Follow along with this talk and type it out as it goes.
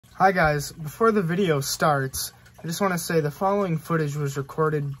Hi guys, before the video starts, I just want to say the following footage was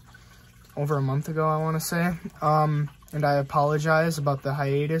recorded over a month ago, I want to say. And I apologize about the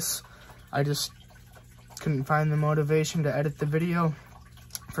hiatus. I just couldn't find the motivation to edit the video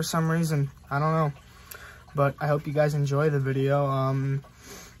for some reason. I don't know. But I hope you guys enjoy the video.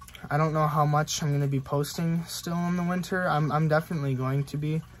 I don't know how much I'm going to be posting still in the winter. I'm definitely going to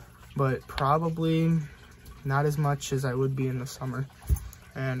be, but probably not as much as I would be in the summer.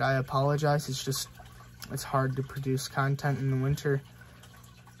 And I apologize, it's hard to produce content in the winter.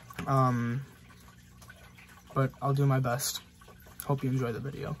 But I'll do my best. Hope you enjoy the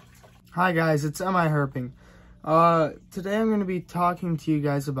video. Hi guys, it's M.I. Herping. Today I'm going to be talking to you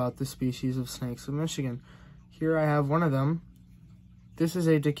guys about the species of snakes of Michigan. Here I have one of them. This is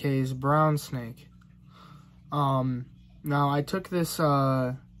a DeKay's brown snake. Now I took this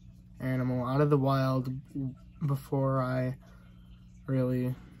animal out of the wild before I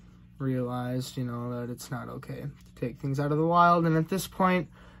really realized, that it's not okay to take things out of the wild. And at this point,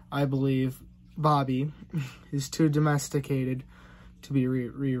 I believe Bobby is too domesticated to be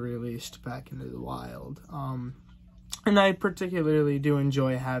re-released back into the wild. And I particularly do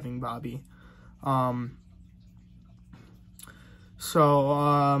enjoy having Bobby.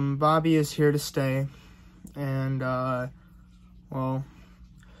 So Bobby is here to stay. And,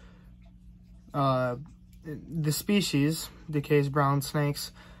 the species, DeKay's brown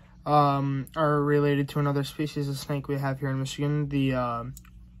snakes, are related to another species of snake we have here in Michigan, the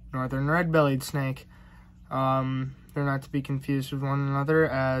northern red-bellied snake. They're not to be confused with one another,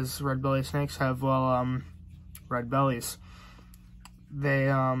 as red-bellied snakes have, red bellies. They,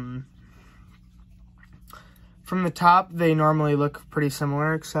 from the top, they normally look pretty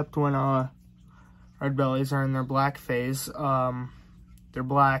similar, except when red bellies are in their black phase. They're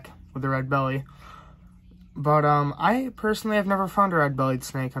black with a red belly. But I personally have never found a red-bellied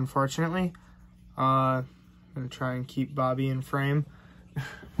snake, unfortunately. I'm going to try and keep Bobby in frame.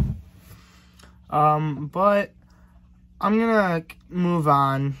 But I'm going to move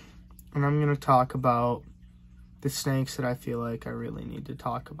on, and I'm going to talk about the snakes that I feel like I really need to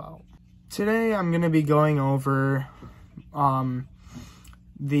talk about. Today I'm going to be going over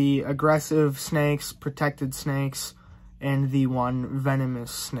the aggressive snakes, protected snakes, and the one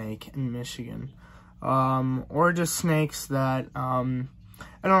venomous snake in Michigan. Or just snakes that, I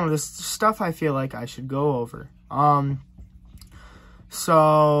don't know, just stuff I feel like I should go over.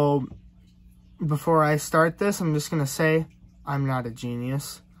 So, before I start this, I'm just going to say, I'm not a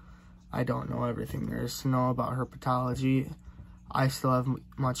genius. I don't know everything there is to know about herpetology. I still have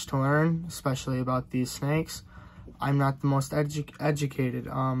much to learn, especially about these snakes. I'm not the most educated,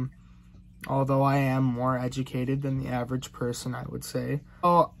 although I am more educated than the average person, I would say.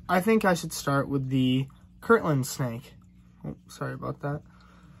 Oh, I think I should start with the Kirtland snake. Oh, sorry about that.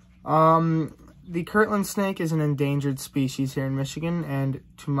 The Kirtland snake is an endangered species here in Michigan, and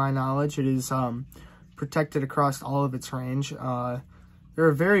to my knowledge, it is protected across all of its range. They're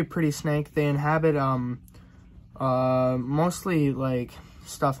a very pretty snake. They inhabit mostly like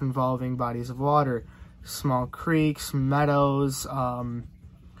stuff involving bodies of water, small creeks, meadows,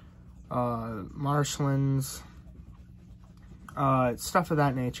 marshlands, stuff of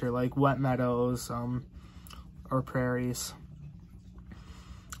that nature, like wet meadows, or prairies,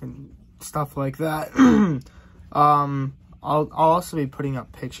 and stuff like that. I'll also be putting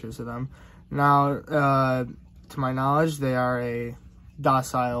up pictures of them. Now, to my knowledge, they are a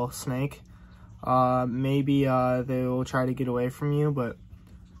docile snake. Maybe, they will try to get away from you, but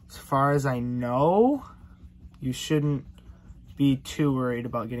as far as I know, you shouldn't be too worried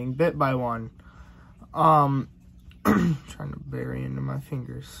about getting bit by one. Trying to bury into my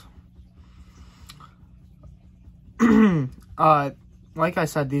fingers. Like I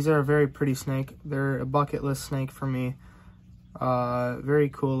said, these are a very pretty snake. They're a bucket list snake for me. Very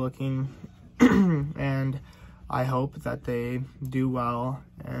cool looking. And I hope that they do well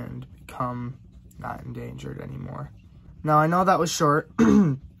and become not endangered anymore. Now, I know that was short,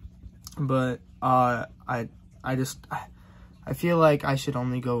 but I feel like I should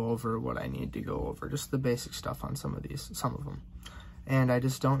only go over what I need to go over, just the basic stuff on some of them. And I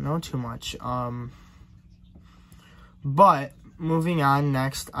just don't know too much. But moving on,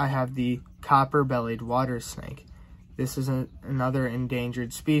 next I have the copper-bellied water snake. This is another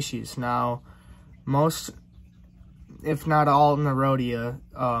endangered species. Now, most, if not all, Nerodia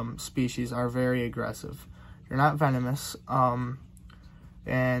species are very aggressive. They're not venomous,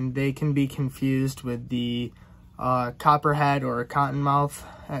 and they can be confused with the copperhead or cottonmouth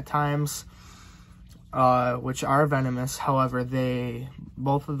at times, which are venomous. However,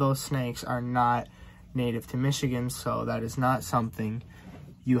 both of those snakes are not native to Michigan, so that is not something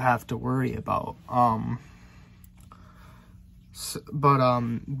you have to worry about.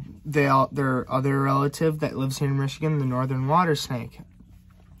 Their other relative that lives here in Michigan, the northern water snake,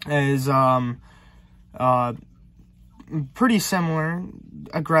 is pretty similar,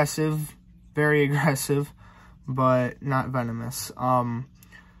 aggressive, very aggressive, but not venomous.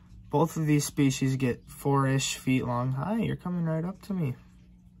 Both of these species get 4-ish feet long. Hi, you're coming right up to me.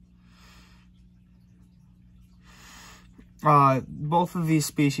 Both of these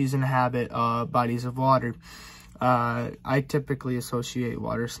species inhabit bodies of water. I typically associate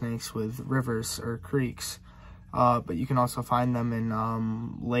water snakes with rivers or creeks, but you can also find them in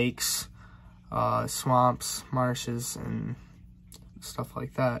lakes, swamps, marshes, and stuff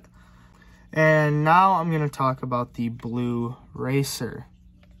like that. And now I'm going to talk about the blue racer.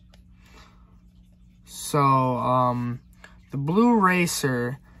 So, the blue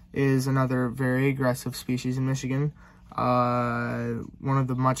racer is another very aggressive species in Michigan. One of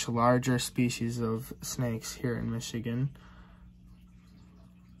the much larger species of snakes here in Michigan.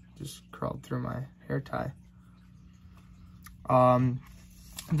 Just crawled through my hair tie.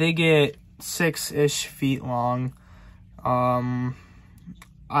 They get 6-ish feet long.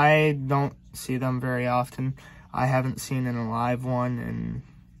 I don't see them very often. I haven't seen an alive one in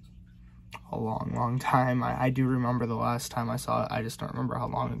a long time. I do remember the last time I saw it. I just don't remember how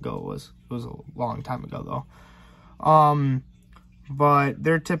long ago it was. It was a long time ago, though. But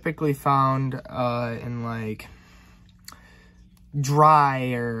they're typically found in like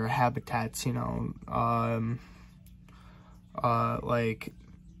drier habitats, you know, like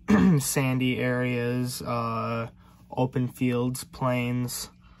sandy areas, open fields, plains,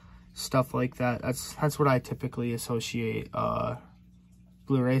 stuff like that. That's what I typically associate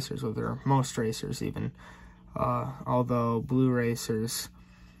blue racers with, or most racers even. Although blue racers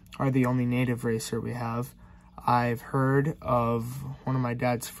are the only native racer we have. I've heard of one of my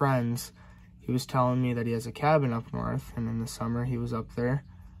dad's friends. He was telling me that he has a cabin up north, and in the summer he was up there,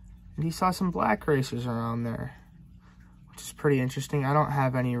 and he saw some black racers around there, which is pretty interesting. I don't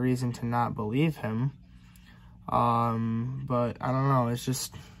have any reason to not believe him, but I don't know, it's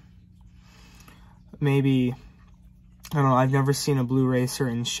just, maybe, I don't know, I've never seen a blue racer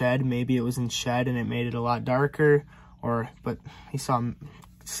in shed. Maybe it was in shed and it made it a lot darker, but he saw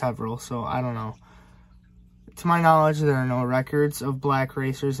several, so I don't know. To my knowledge, there are no records of black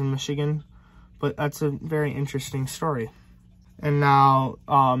racers in Michigan, but that's a very interesting story. And now,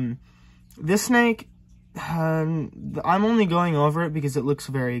 this snake, I'm only going over it because it looks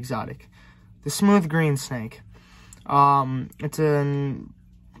very exotic. The smooth green snake. I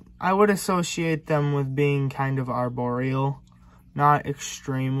would associate them with being kind of arboreal. Not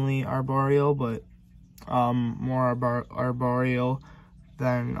extremely arboreal, but more arboreal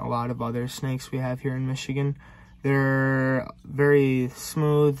than a lot of other snakes we have here in Michigan. They're very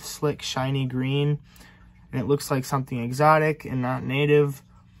smooth, slick, shiny green, and it looks like something exotic and not native.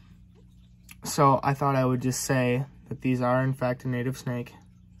 So I thought I would just say that these are in fact a native snake.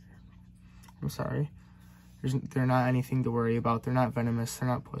 I'm sorry. They're not anything to worry about. They're not venomous. They're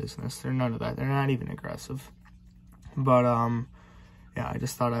not poisonous. They're none of that. They're not even aggressive. But, yeah, I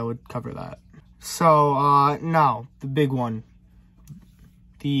just thought I would cover that. So, now, the big one.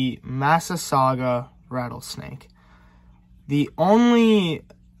 The Massasauga rattlesnake. The only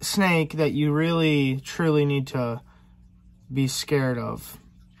snake that you really, truly need to be scared of.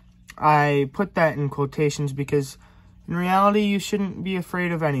 I put that in quotations because, in reality, you shouldn't be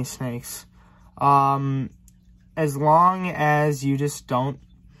afraid of any snakes. As long as you just don't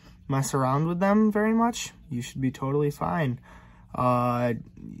mess around with them very much, you should be totally fine.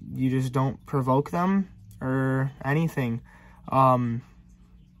 You just don't provoke them or anything.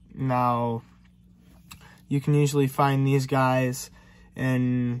 Now, you can usually find these guys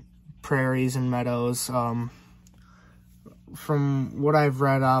in prairies and meadows. From what I've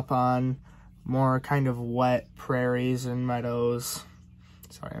read up on, more kind of wet prairies and meadows.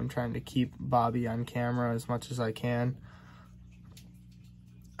 Sorry, I'm trying to keep Bobby on camera as much as I can.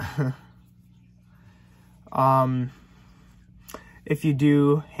 If you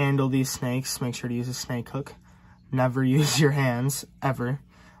do handle these snakes, make sure to use a snake hook. Never use your hands, ever,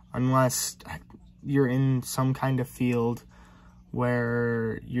 unless you're in some kind of field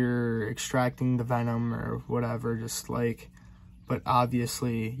where you're extracting the venom or whatever, but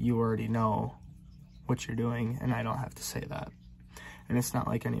obviously you already know what you're doing, and I don't have to say that. And it's not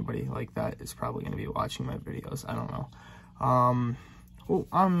like anybody like that is probably going to be watching my videos. I don't know. Oh,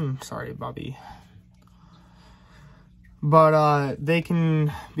 I'm sorry, Bobby. But they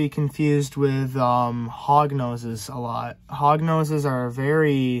can be confused with hog noses a lot. Hog noses are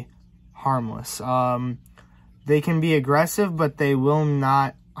very harmless. They can be aggressive, but they will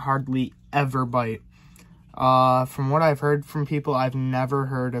not hardly ever bite. From what I've heard from people, I've never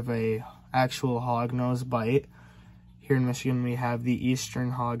heard of a actual hognose bite. Here in Michigan, we have the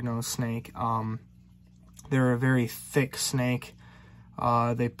eastern hognose snake. They're a very thick snake.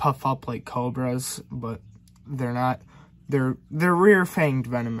 They puff up like cobras, but they're not. They're rear-fanged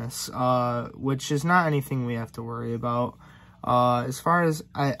venomous, which is not anything we have to worry about. As far as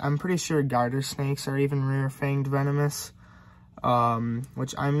I'm pretty sure garter snakes are even rear-fanged venomous,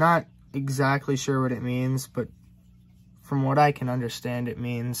 which I'm not exactly sure what it means, but from what I can understand, it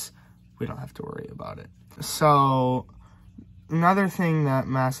means we don't have to worry about it. So another thing that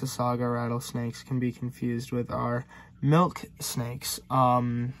Massasauga rattlesnakes can be confused with are milk snakes.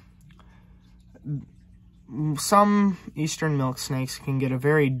 Some eastern milk snakes can get a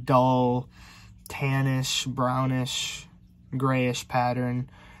very dull, tannish, brownish, grayish pattern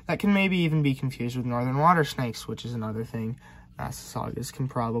that can maybe even be confused with northern water snakes, which is another thing Massasaugas can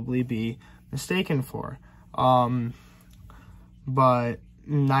probably be mistaken for. But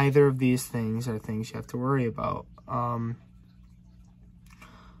neither of these things are things you have to worry about.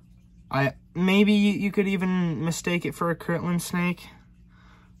 Maybe you could even mistake it for a Kirtland snake,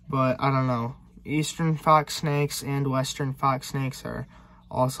 but I don't know. Eastern fox snakes and western fox snakes are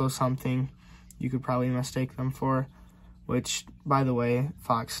also something you could probably mistake them for, which, by the way,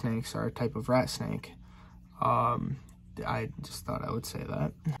 fox snakes are a type of rat snake. I just thought I would say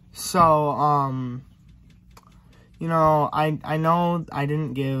that. So, you know, I know I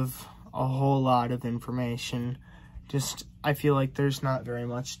didn't give a whole lot of information. Just, I feel like there's not very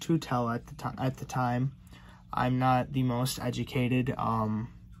much to tell at the time. I'm not the most educated,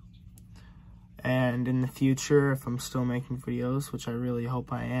 and in the future, if I'm still making videos, which I really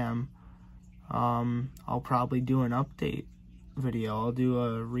hope I am, I'll probably do an update video. I'll do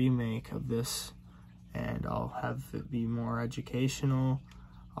a remake of this, and I'll have it be more educational.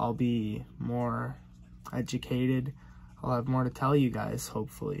 I'll be more educated. I'll have more to tell you guys,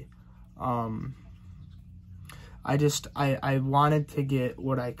 hopefully. I wanted to get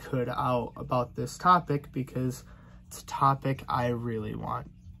what I could out about this topic because it's a topic I really want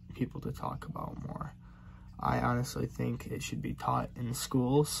people to talk about more. I honestly think it should be taught in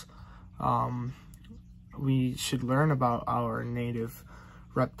schools. We should learn about our native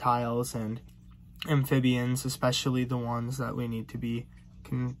reptiles and amphibians, especially the ones that we need to be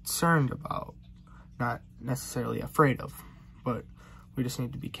concerned about. Not necessarily afraid of, but we just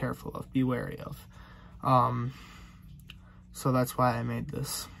need to be careful of, be wary of. So that's why I made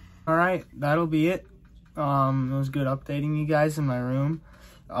this. Alright, that'll be it. It was good updating you guys in my room.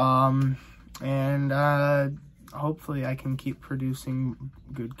 Hopefully I can keep producing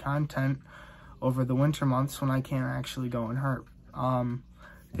good content over the winter months when I can't actually go and herp.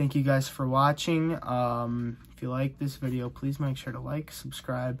 Thank you guys for watching. If you like this video, please make sure to like,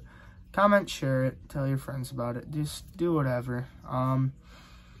 subscribe, comment, share it, tell your friends about it. Just do whatever. And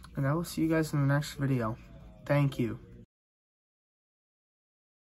I will see you guys in the next video. Thank you.